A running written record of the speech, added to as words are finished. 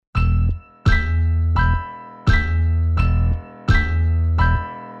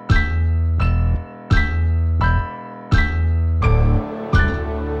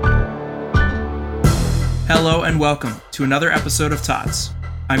Hello and welcome to another episode of TOTS.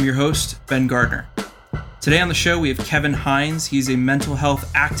 I'm your host, Ben Gardner. Today on the show we have Kevin Hines. He's a mental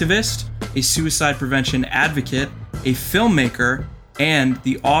health activist, a suicide prevention advocate, a filmmaker, and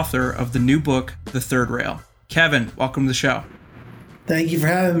the author of the new book, The Third Rail. Kevin, welcome to the show. Thank you for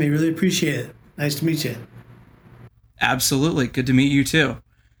having me. Really appreciate it. Nice to meet you. Absolutely. Good to meet you too.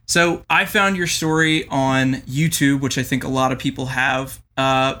 So I found your story on YouTube, which I think a lot of people have.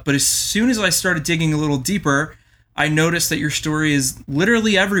 But as soon as I started digging a little deeper, I noticed that your story is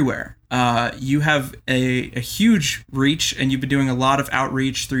literally everywhere. You have a huge reach, and you've been doing a lot of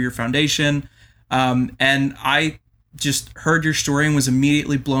outreach through your foundation. And I just heard your story and was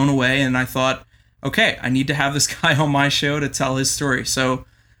immediately blown away. And I thought, okay, I need to have this guy on my show to tell his story. So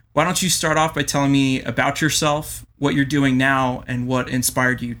why don't you start off by telling me about yourself, what you're doing now, and what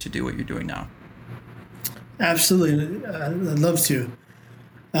inspired you to do what you're doing now? Absolutely. I'd love to.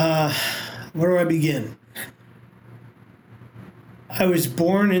 Where do I begin? I was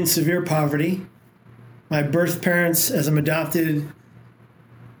born in severe poverty. My birth parents, as I'm adopted,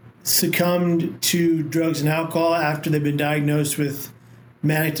 succumbed to drugs and alcohol after they've been diagnosed with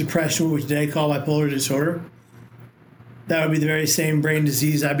manic depression, which today call bipolar disorder. That would be the very same brain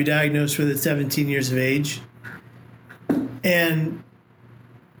disease I'd be diagnosed with at 17 years of age. And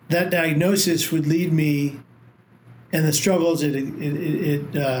that diagnosis would lead me, and the struggles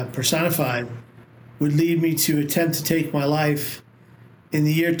it personified, would lead me to attempt to take my life in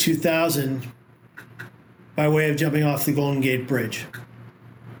the year 2000 by way of jumping off the Golden Gate Bridge.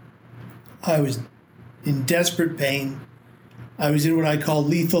 I was in desperate pain. I was in what I call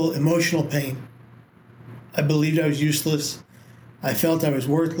lethal emotional pain. I believed I was useless. I felt I was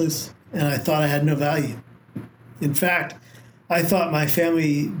worthless, and I thought I had no value. In fact, I thought my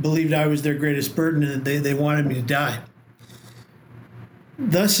family believed I was their greatest burden and they wanted me to die.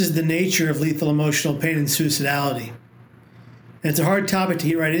 Thus is the nature of lethal emotional pain and suicidality. And it's a hard topic to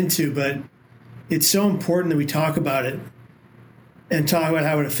get right into, but it's so important that we talk about it and talk about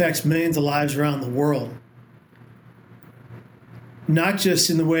how it affects millions of lives around the world. Not just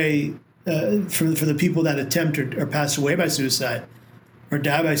in the way for the people that attempt or pass away by suicide or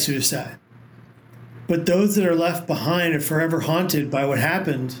die by suicide, but those that are left behind are forever haunted by what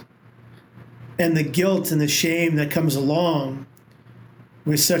happened and the guilt and the shame that comes along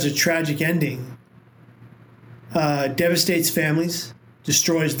with such a tragic ending. Devastates families,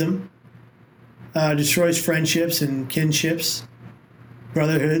 destroys them, destroys friendships and kinships,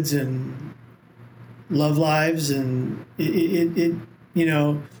 brotherhoods and love lives, and it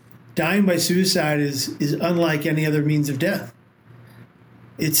dying by suicide is unlike any other means of death.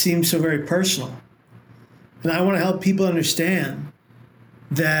 It seems so very personal. And I want to help people understand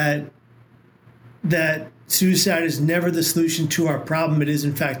that suicide is never the solution to our problem. It is,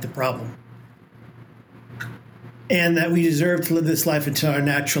 in fact, the problem. And that we deserve to live this life until our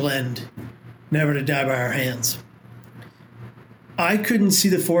natural end, never to die by our hands. I couldn't see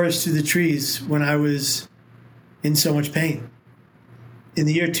the forest through the trees when I was in so much pain. In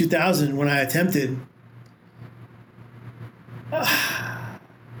the year 2000, when I attempted,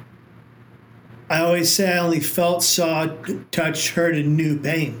 I always say I only felt, saw, touched, heard, and knew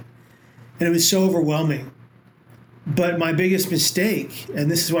pain. And it was so overwhelming. But my biggest mistake,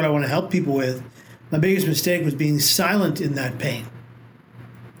 and this is what I want to help people with, my biggest mistake was being silent in that pain.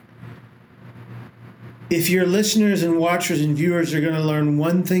 If your listeners and watchers and viewers are going to learn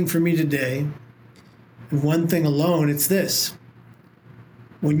one thing from me today, and one thing alone, it's this.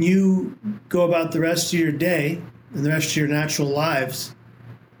 When you go about the rest of your day and the rest of your natural lives,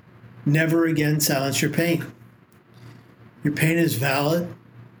 never again silence your pain. Your pain is valid.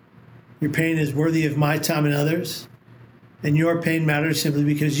 Your pain is worthy of my time and others. And your pain matters simply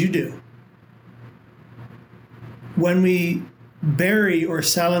because you do. When we bury or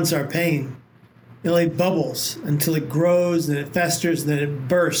silence our pain, it only bubbles until it grows and it festers and then it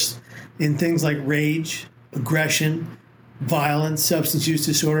bursts in things like rage, aggression, violence, substance use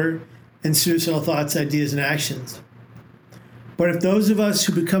disorder, and suicidal thoughts, ideas, and actions. But if those of us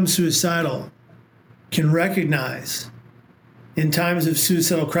who become suicidal can recognize in times of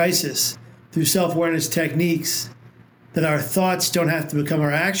suicidal crisis through self-awareness techniques that our thoughts don't have to become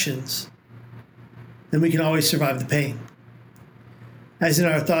our actions, then we can always survive the pain. As in,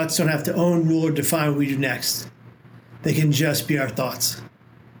 our thoughts don't have to own, rule, or define what we do next. They can just be our thoughts.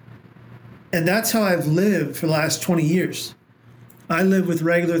 And that's how I've lived for the last 20 years. I live with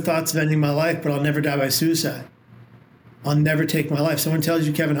regular thoughts of ending my life, but I'll never die by suicide. I'll never take my life. Someone tells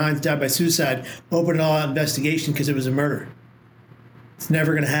you Kevin Hines died by suicide, open an all-out investigation because it was a murder. It's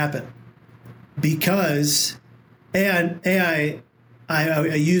never going to happen. Because, I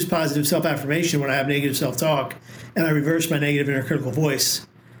I use positive self-affirmation when I have negative self-talk, and I reverse my negative inner critical voice.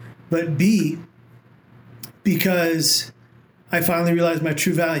 But B, because I finally realized my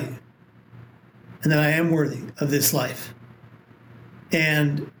true value and that I am worthy of this life.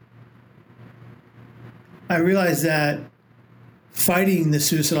 And I realized that fighting the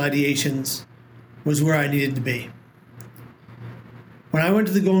suicidal ideations was where I needed to be. When I went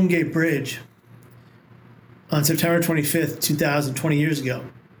to the Golden Gate Bridge on September 25th, 2020 years ago,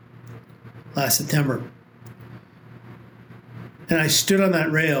 last September, and I stood on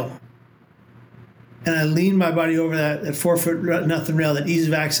that rail and I leaned my body over that 4-foot nothing rail, that ease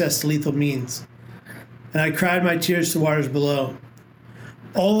of access to lethal means. And I cried my tears to waters below.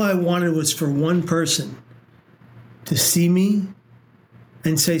 All I wanted was for one person to see me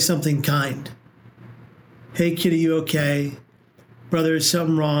and say something kind. Hey, kid, are you okay? Brother, is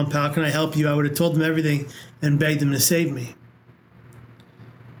something wrong? Pal, can I help you? I would have told them everything and begged them to save me.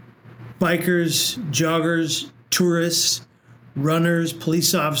 Bikers, joggers, tourists, runners,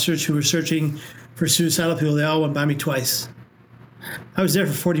 police officers who were searching for suicidal people, they all went by me twice. I was there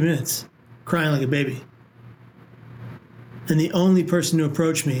for 40 minutes, crying like a baby. And the only person who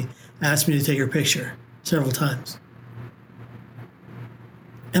approached me asked me to take her picture several times.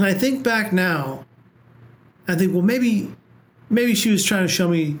 And I think back now, I think, well, maybe she was trying to show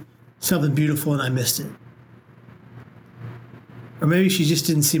me something beautiful and I missed it. Or maybe she just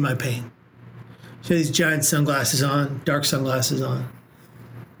didn't see my pain. She had these giant sunglasses on, dark sunglasses on.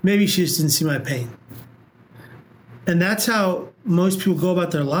 Maybe she just didn't see my pain. And that's how most people go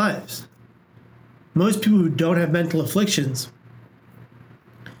about their lives. Most people who don't have mental afflictions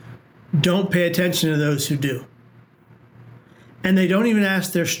don't pay attention to those who do. And they don't even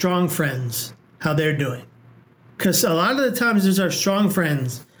ask their strong friends how they're doing. Because a lot of the times there's our strong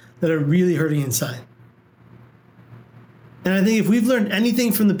friends that are really hurting inside. And I think if we've learned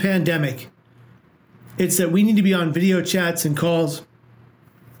anything from the pandemic, it's that we need to be on video chats and calls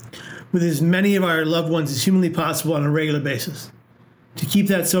with as many of our loved ones as humanly possible on a regular basis to keep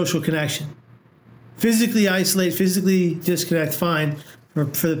that social connection. Physically isolate, physically disconnect, fine,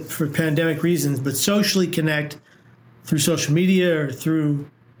 for pandemic reasons, but socially connect through social media or through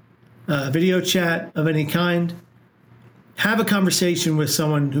video chat of any kind. Have a conversation with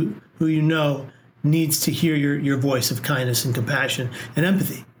someone who you know needs to hear your voice of kindness and compassion and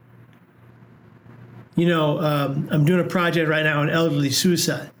empathy. You know, I'm doing a project right now on elderly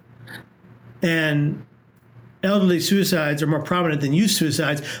suicide. And elderly suicides are more prominent than youth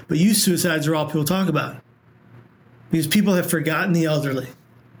suicides, but youth suicides are all people talk about. Because people have forgotten the elderly.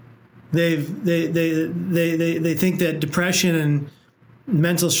 They think that depression and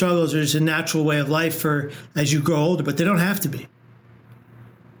mental struggles are just a natural way of life for as you grow older, but they don't have to be.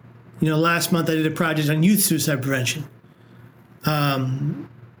 You know, last month I did a project on youth suicide prevention.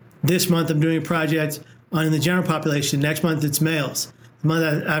 This month I'm doing a project on the general population. Next month it's males. The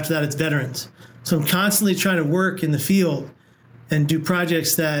month after that it's veterans. So I'm constantly trying to work in the field and do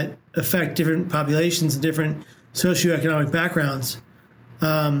projects that affect different populations and different socioeconomic backgrounds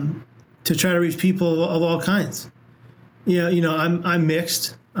to try to reach people of all kinds. You know, I'm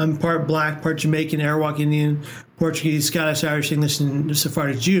mixed. I'm part black, part Jamaican, Arawak Indian, Portuguese, Scottish, Irish, English, and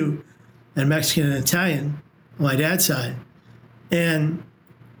Sephardic Jew, and Mexican and Italian on my dad's side. And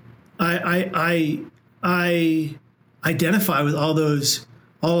I identify with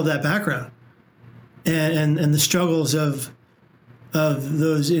all of that background and the struggles of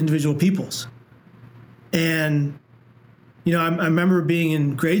those individual peoples. And, you know, I remember being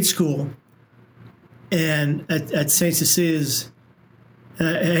in grade school and at St. Cecilia's,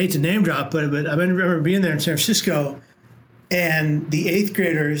 I hate to name drop, but I remember being there in San Francisco, and the eighth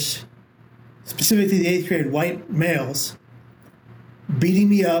graders, specifically the eighth grade white males, beating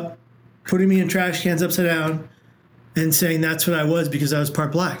me up, putting me in trash cans upside down, and saying that's what I was because I was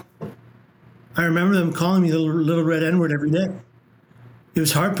part black. I remember them calling me the little red N-word every day. It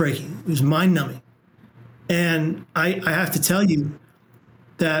was heartbreaking. It was mind-numbing. And I have to tell you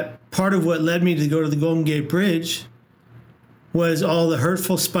that part of what led me to go to the Golden Gate Bridge was all the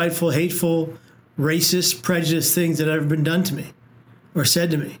hurtful, spiteful, hateful, racist, prejudiced things that had ever been done to me or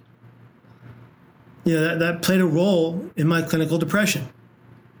said to me. You know, that played a role in my clinical depression.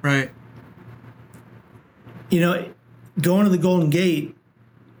 Right. You know, going to the Golden Gate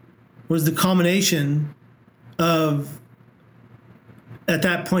was the culmination of, at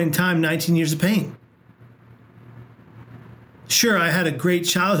that point in time, 19 years of pain. Sure, I had a great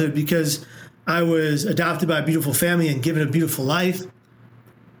childhood because I was adopted by a beautiful family and given a beautiful life.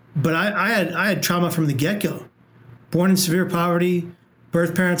 But I had trauma from the get-go. Born in severe poverty,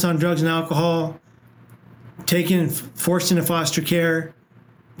 birth parents on drugs and alcohol, forced into foster care,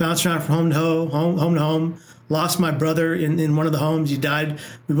 bounced around from home to home, lost my brother in one of the homes. He died.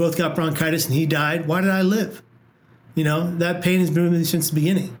 We both got bronchitis and he died. Why did I live? That pain has been with me since the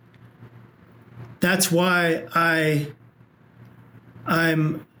beginning. That's why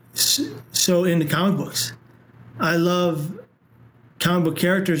I'm so into comic books. I love comic book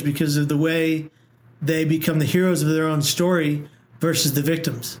characters because of the way they become the heroes of their own story versus the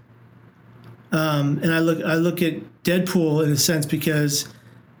victims. And I look at Deadpool in a sense because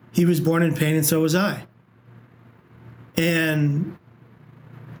he was born in pain and so was I. And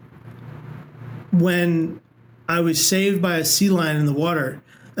when I was saved by a sea lion in the water,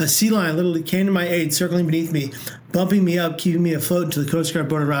 a sea lion literally came to my aid, circling beneath me, bumping me up, keeping me afloat until the Coast Guard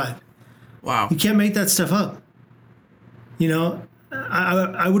boat arrived. Wow. You can't make that stuff up.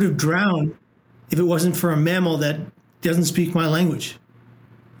 I would have drowned if it wasn't for a mammal that doesn't speak my language.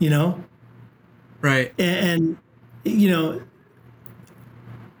 Right. And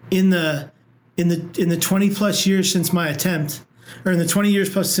in the 20 plus years since my attempt, or in the 20 years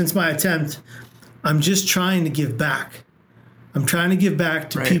plus since my attempt, I'm just trying to give back. I'm trying to give back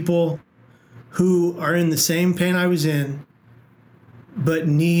to people who are in the same pain I was in, but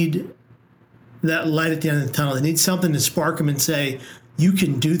need that light at the end of the tunnel. They need something to spark them and say, you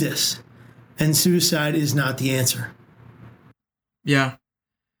can do this. And suicide is not the answer. Yeah.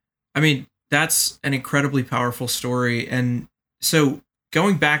 I mean, that's an incredibly powerful story. And so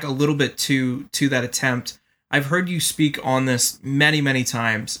going back a little bit to that attempt, I've heard you speak on this many, many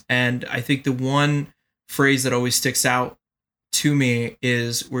times. And I think the one phrase that always sticks out to me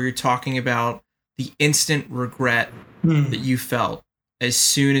is where you're talking about the instant regret that you felt as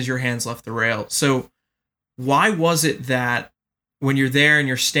soon as your hands left the rail. So why was it that when you're there and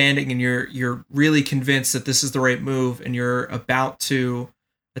you're standing and you're really convinced that this is the right move and you're about to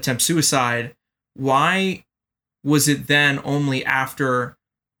attempt suicide, why was it then only after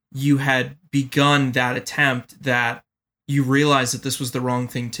you had begun that attempt that you realized that this was the wrong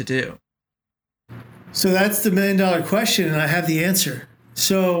thing to do? So that's the $1 million question, and I have the answer.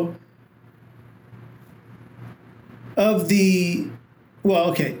 So of the,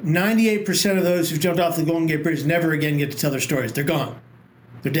 98% of those who've jumped off the Golden Gate Bridge never again get to tell their stories. They're gone.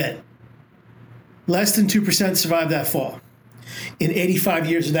 They're dead. Less than 2% survive that fall in 85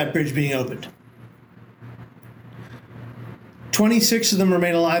 years of that bridge being opened. 26 of them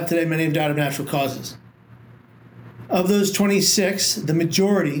remain alive today. Many have died of natural causes. Of those 26, the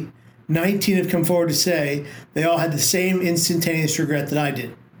majority, 19 have come forward to say they all had the same instantaneous regret that I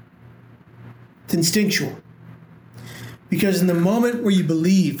did. It's instinctual. Because in the moment where you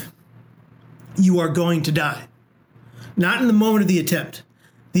believe you are going to die, not in the moment of the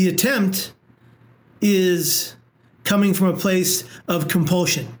attempt is coming from a place of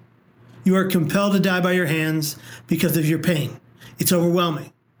compulsion. You are compelled to die by your hands because of your pain. It's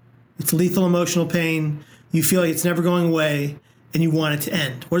overwhelming. It's lethal emotional pain. You feel like it's never going away, and you want it to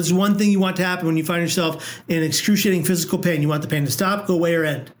end. What is one thing you want to happen when you find yourself in excruciating physical pain? You want the pain to stop, go away, or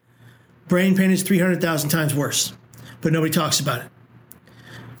end. Brain pain is 300,000 times worse, but nobody talks about it.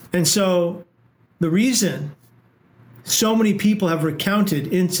 And so the reason so many people have recounted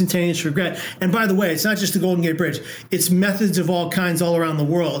instantaneous regret, and by the way, it's not just the Golden Gate Bridge, it's methods of all kinds all around the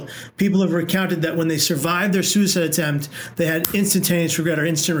world. People have recounted that when they survived their suicide attempt, they had instantaneous regret or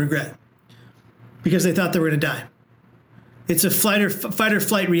instant regret because they thought they were going to die. It's a fight or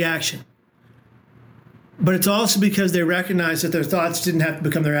flight reaction. But it's also because they recognize that their thoughts didn't have to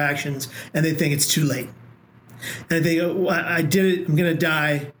become their actions, and they think it's too late. And they go, I did it, I'm going to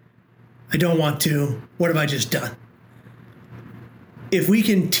die, I don't want to, what have I just done? If we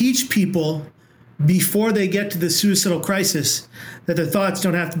can teach people before they get to the suicidal crisis that their thoughts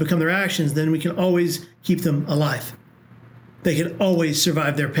don't have to become their actions, then we can always keep them alive. They can always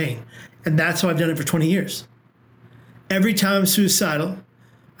survive their pain. And that's how I've done it for 20 years. Every time I'm suicidal,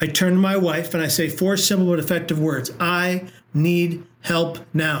 I turn to my wife and I say 4 simple but effective words. I need help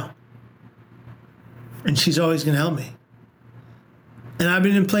now. And she's always going to help me. And I've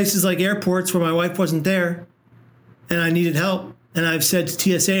been in places like airports where my wife wasn't there and I needed help. And I've said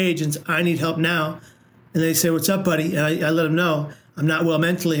to TSA agents, I need help now. And they say, what's up, buddy? And I let them know I'm not well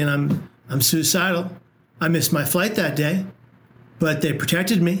mentally and I'm suicidal. I missed my flight that day, but they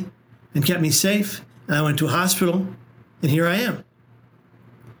protected me and kept me safe. And I went to a hospital, and here I am.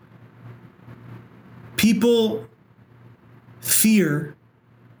 People fear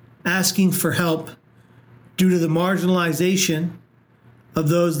asking for help due to the marginalization of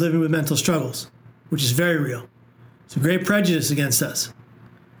those living with mental struggles, which is very real. It's a great prejudice against us.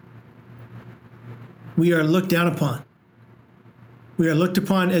 We are looked down upon. We are looked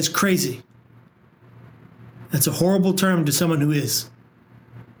upon as crazy. That's a horrible term to someone who is.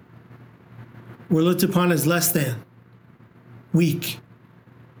 We're looked upon as less than, weak,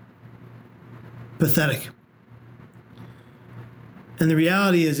 pathetic. And the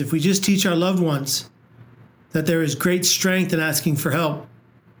reality is, if we just teach our loved ones that there is great strength in asking for help,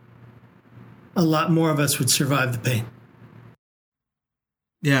 a lot more of us would survive the pain.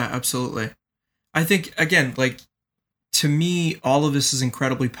 Yeah, absolutely. I think, again, like, to me, all of this is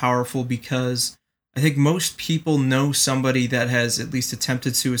incredibly powerful because I think most people know somebody that has at least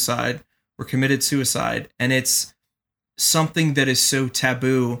attempted suicide or committed suicide, and it's something that is so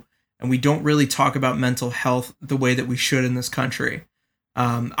taboo, and we don't really talk about mental health the way that we should in this country.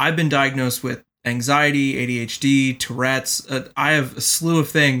 I've been diagnosed with anxiety, ADHD, Tourette's. I have a slew of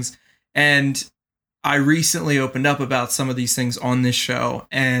things, and I recently opened up about some of these things on this show,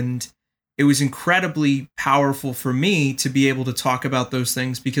 and it was incredibly powerful for me to be able to talk about those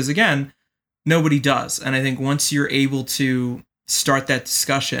things because, again, nobody does. And I think once you're able to start that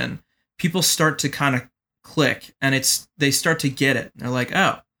discussion, people start to kind of click, and they start to get it. They're like,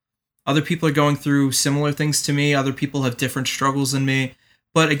 oh, other people are going through similar things to me. Other people have different struggles than me.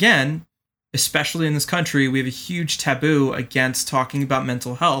 But again, especially in this country, we have a huge taboo against talking about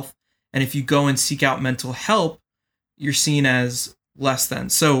mental health. And if you go and seek out mental help, you're seen as less than.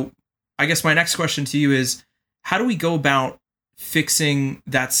 So I guess my next question to you is, how do we go about fixing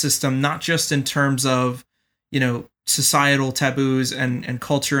that system, not just in terms of, societal taboos and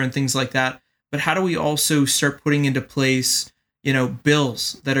culture and things like that, but how do we also start putting into place,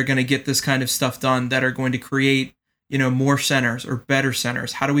 bills that are going to get this kind of stuff done, that are going to create, more centers or better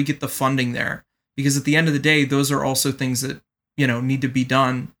centers? How do we get the funding there? Because at the end of the day, those are also things that, need to be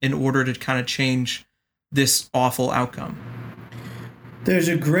done in order to kind of change this awful outcome. There's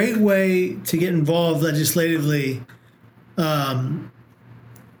a great way to get involved legislatively for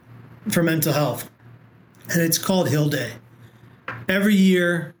mental health, and it's called Hill Day. Every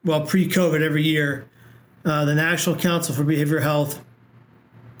year, well, pre-COVID, every year, the National Council for Behavioral Health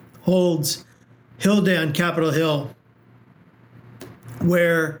holds Hill Day on Capitol Hill,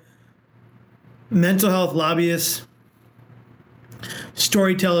 where mental health lobbyists,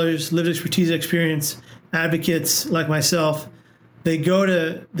 storytellers, lived expertise experience, advocates like myself, they go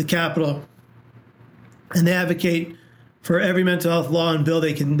to the Capitol and they advocate for every mental health law and bill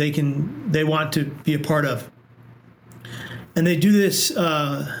they want to be a part of. And they do this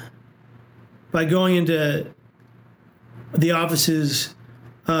by going into the offices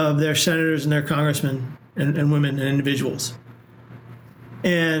of their senators and their congressmen and women and individuals.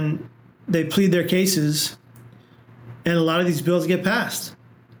 And they plead their cases, and a lot of these bills get passed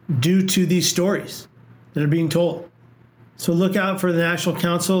due to these stories that are being told. So look out for the National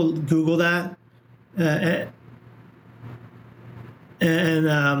Council, Google that, and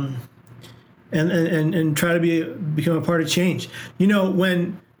try to become a part of change.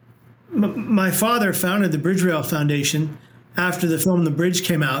 When my father founded the Bridge Rail Foundation after the film The Bridge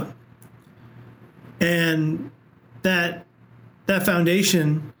came out, and that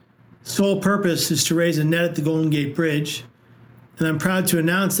foundation sole purpose is to raise a net at the Golden Gate Bridge. And I'm proud to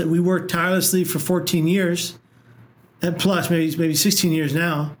announce that we worked tirelessly for 14 years, and plus maybe 16 years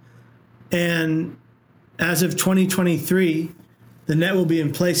now. And as of 2023, the net will be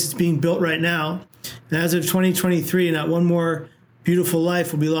in place. It's being built right now. And as of 2023, not one more beautiful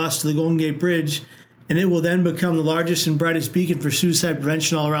life will be lost to the Golden Gate Bridge, and it will then become the largest and brightest beacon for suicide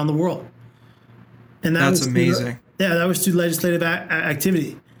prevention all around the world. And that's amazing. That was through legislative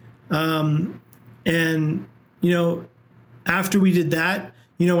activity. After we did that,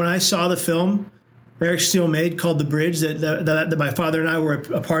 when I saw the film Eric Steele made called The Bridge that my father and I were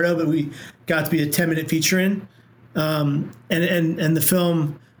a part of, and we got to be a 10-minute feature in, and the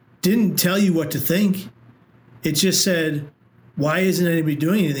film didn't tell you what to think. It just said, why isn't anybody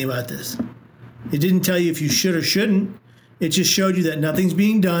doing anything about this? It didn't tell you if you should or shouldn't. It just showed you that nothing's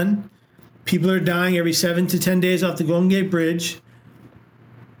being done. People are dying every 7 to 10 days off the Golden Gate Bridge.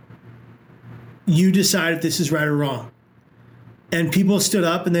 You decide if this is right or wrong. And people stood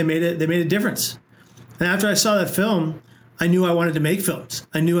up and they made a difference. And after I saw that film, I knew I wanted to make films.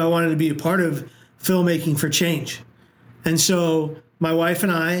 I knew I wanted to be a part of filmmaking for change. And so my wife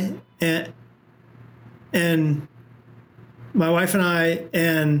and I and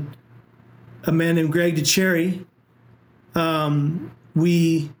a man named Greg DeCherry,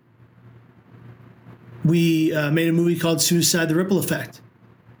 we made a movie called Suicide: The Ripple Effect.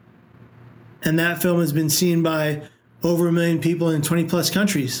 And that film has been seen by over 1 million people in 20 plus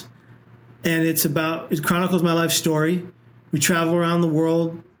countries. And it chronicles my life story. We travel around the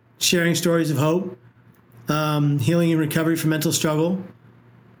world sharing stories of hope, healing and recovery from mental struggle.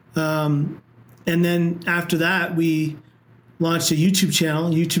 And And then after that, we launched a YouTube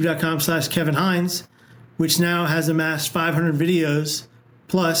channel, youtube.com/Kevin Hines, which now has amassed 500 videos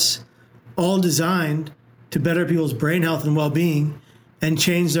plus, all designed to better people's brain health and well-being and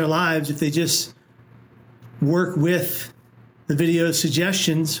change their lives if they just work with the video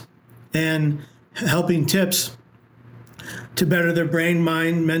suggestions and helping tips to better their brain,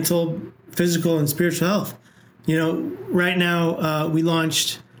 mind, mental, physical, and spiritual health. You know, right now we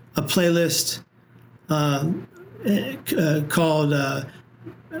launched a playlist called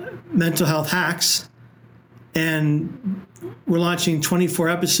Mental Health Hacks, and we're launching 24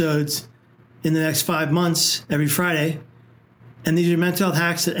 episodes in the next 5 months every Friday. And these are mental health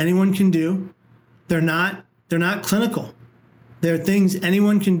hacks that anyone can do. They're not clinical. They're things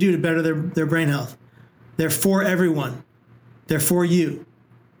anyone can do to better their brain health. They're for everyone. They're for you.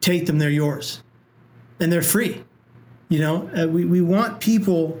 Take them, they're yours. And they're free. You know, we want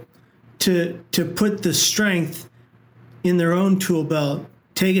people to put the strength in their own tool belt,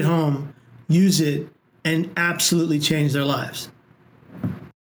 take it home, use it, and absolutely change their lives.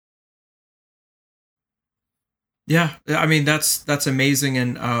 Yeah, I mean, that's amazing,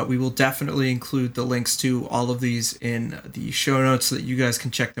 and we will definitely include the links to all of these in the show notes so that you guys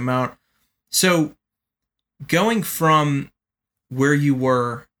can check them out. So going from where you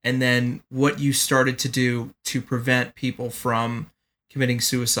were and then what you started to do to prevent people from committing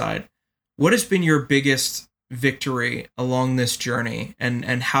suicide, what has been your biggest victory along this journey, and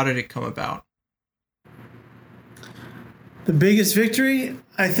how did it come about? The biggest victory,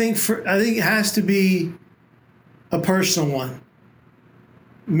 I think it has to be a personal one.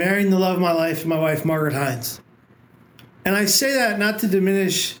 Marrying the love of my life, my wife, Margaret Hines. And I say that not to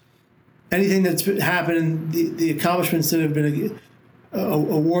diminish anything that's happened, the accomplishments that have been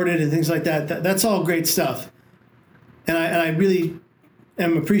awarded and things like that. That's all great stuff. And I really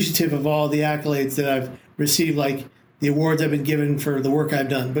am appreciative of all the accolades that I've received, like the awards I've been given for the work I've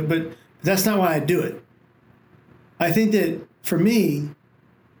done. But that's not why I do it. I think that for me,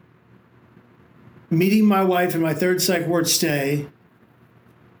 meeting my wife in my third psych ward stay,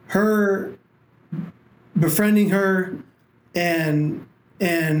 her befriending her and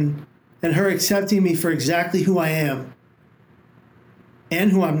her accepting me for exactly who I am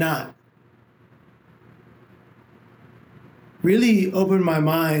and who I'm not, really opened my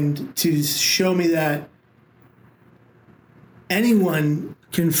mind to show me that anyone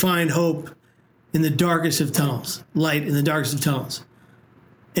can find hope in the darkest of tunnels, light in the darkest of tunnels.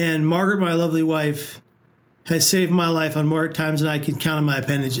 And Margaret, my lovely wife, has saved my life on more times than I can count on my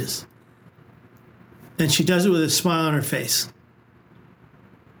appendages. And she does it with a smile on her face.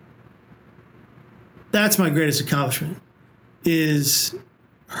 That's my greatest accomplishment, is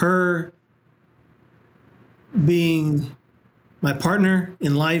her being my partner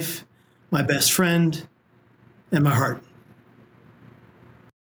in life, my best friend, and my heart.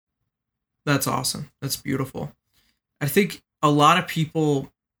 That's awesome. That's beautiful. I think a lot of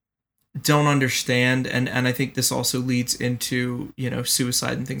people don't understand, and I think this also leads into, you know,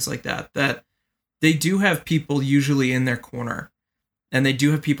 suicide and things like that they do have people usually in their corner, and they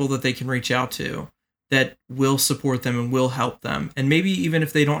do have people that they can reach out to that will support them and will help them. And maybe even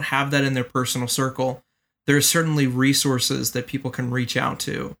if they don't have that in their personal circle, there are certainly resources that people can reach out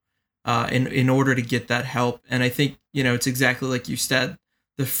to in order to get that help. And I think, you know, it's exactly like you said,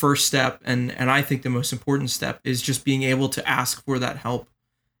 the first step, and I think the most important step, is just being able to ask for that help.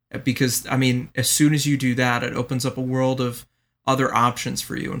 Because, I mean, as soon as you do that, it opens up a world of other options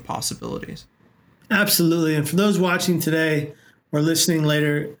for you and possibilities. Absolutely. And for those watching today or listening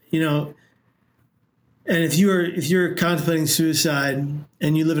later, you know, and if you're contemplating suicide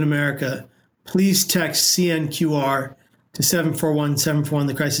and you live in America, please text CNQR to 741-741,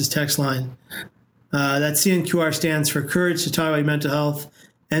 the crisis text line. That CNQR stands for Courage to Talk About Mental Health.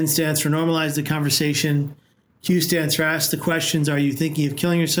 N stands for Normalize the Conversation. Q stands for Ask the Questions. Are you thinking of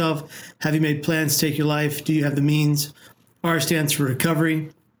killing yourself? Have you made plans to take your life? Do you have the means? R stands for Recovery.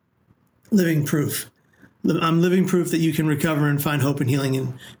 Living proof. I'm living proof that you can recover and find hope and healing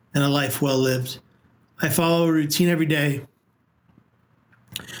and a life well lived. I follow a routine every day.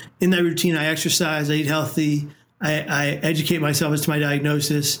 In that routine, I exercise, I eat healthy, I educate myself as to my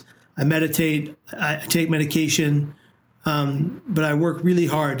diagnosis, I meditate, I take medication, but I work really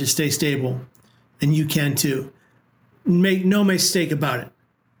hard to stay stable, and you can too. Make no mistake about it.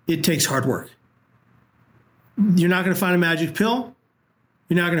 It takes hard work. You're not going to find a magic pill.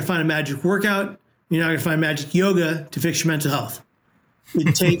 You're not going to find a magic workout. You're not going to find magic yoga to fix your mental health.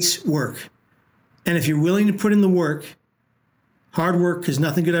 It takes work. And if you're willing to put in the work, hard work, because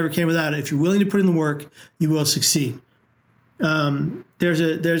nothing good ever came without it. If you're willing to put in the work, you will succeed. There's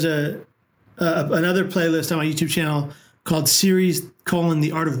a another playlist on my YouTube channel called Series: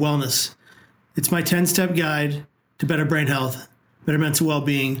 The Art of Wellness. It's my 10-step guide to better brain health, better mental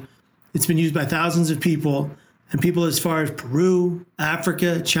well-being. It's been used by thousands of people, and people as far as Peru,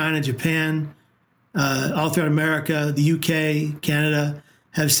 Africa, China, Japan, all throughout America, the UK, Canada,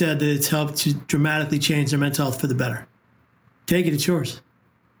 have said that it's helped to dramatically change their mental health for the better. Take it, it's yours.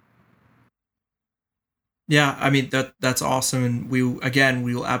 Yeah, I mean, that's awesome. And we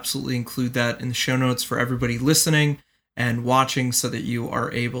will absolutely include that in the show notes for everybody listening and watching so that you are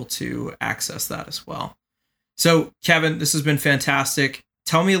able to access that as well. So, Kevin, this has been fantastic.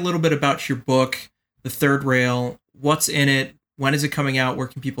 Tell me a little bit about your book, The Third Rail. What's in it? When is it coming out? Where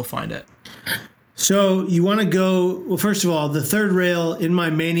can people find it? So you want to go, well, first of all, The Third Rail, In My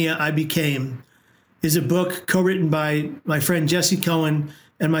Mania I Became, is a book co-written by my friend Jesse Cohen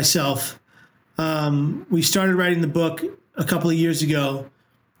and myself. We started writing the book a couple of years ago.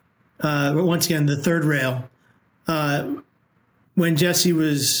 Once again, The Third Rail, when Jesse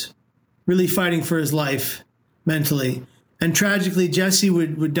was really fighting for his life mentally. And tragically, Jesse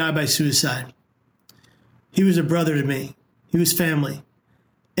would die by suicide. He was a brother to me. He was family.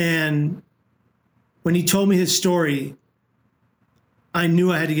 And when he told me his story, I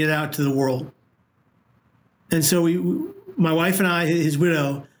knew I had to get it out to the world. And so my wife and I, his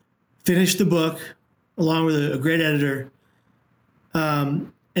widow, finished the book along with a great editor,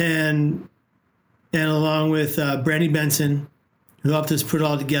 and along with Brandy Benson, who helped us put it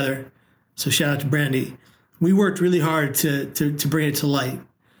all together. So shout out to Brandy. We worked really hard to bring it to light,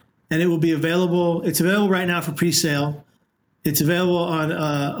 and it will be available. It's available right now for pre-sale. It's available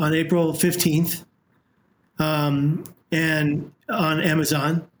on April 15th, and on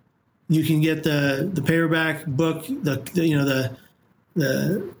Amazon. You can get the paperback book, you can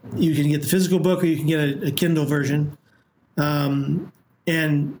get the physical book, or you can get a Kindle version. And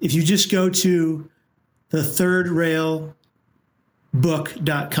if you just go to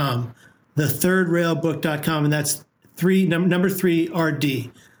thethirdраilbook.com, thethirdраilbook.com, and that's number 3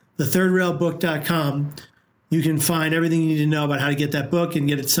 RD, thethirdраilbook.com, you can find everything you need to know about how to get that book and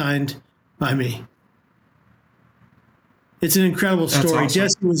get it signed by me. It's an incredible story.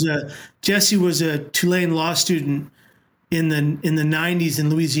 Awesome. Jesse was a Tulane law student in the 90s in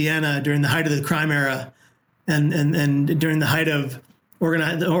Louisiana during the height of the crime era, and during the height of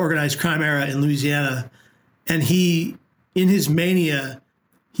the organized crime era in Louisiana. And in his mania,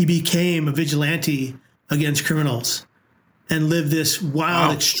 he became a vigilante against criminals and lived this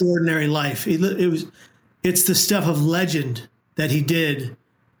wild, extraordinary life. It's the stuff of legend that he did,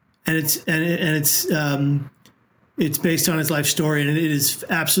 and it's based on his life story, and it is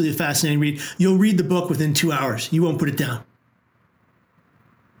absolutely a fascinating read. You'll read the book within 2 hours. You won't put it down.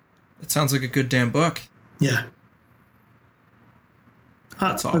 It sounds like a good damn book. Yeah.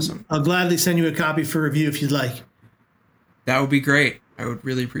 That's awesome. I'll gladly send you a copy for review if you'd like. That would be great. I would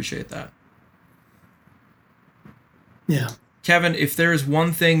really appreciate that. Yeah. Kevin, if there is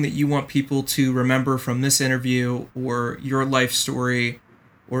one thing that you want people to remember from this interview or your life story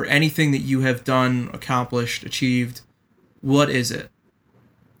or anything that you have done, accomplished, achieved, what is it?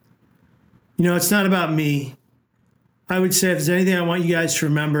 It's not about me. I would say if there's anything I want you guys to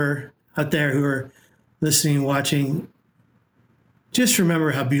remember out there who are listening and watching, just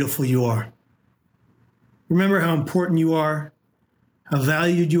remember how beautiful you are. Remember how important you are, how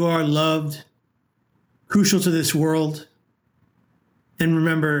valued you are, loved, crucial to this world. And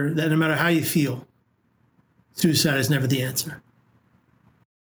remember that no matter how you feel, suicide is never the answer.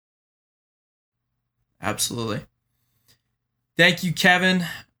 Absolutely. Thank you, Kevin.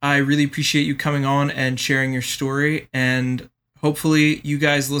 I really appreciate you coming on and sharing your story. And hopefully you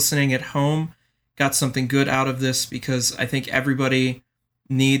guys listening at home got something good out of this, because I think everybody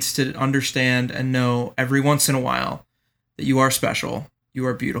needs to understand and know every once in a while that you are special, you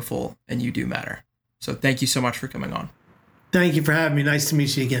are beautiful, and you do matter. So thank you so much for coming on. Thank you for having me. Nice to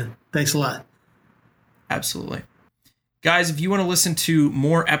meet you again. Thanks a lot. Absolutely. Guys, if you want to listen to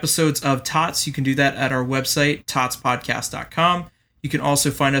more episodes of TOTS, you can do that at our website, totspodcast.com. You can also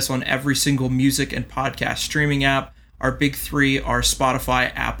find us on every single music and podcast streaming app. Our big three are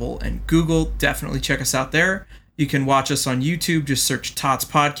Spotify, Apple, and Google. Definitely check us out there. You can watch us on YouTube. Just search TOTS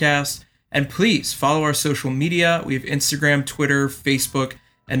Podcast. And please follow our social media. We have Instagram, Twitter, Facebook,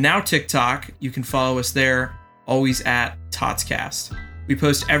 and now TikTok. You can follow us there, always at TOTScast. We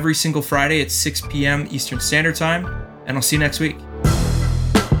post every single Friday at 6 p.m. Eastern Standard Time, and I'll see you next week.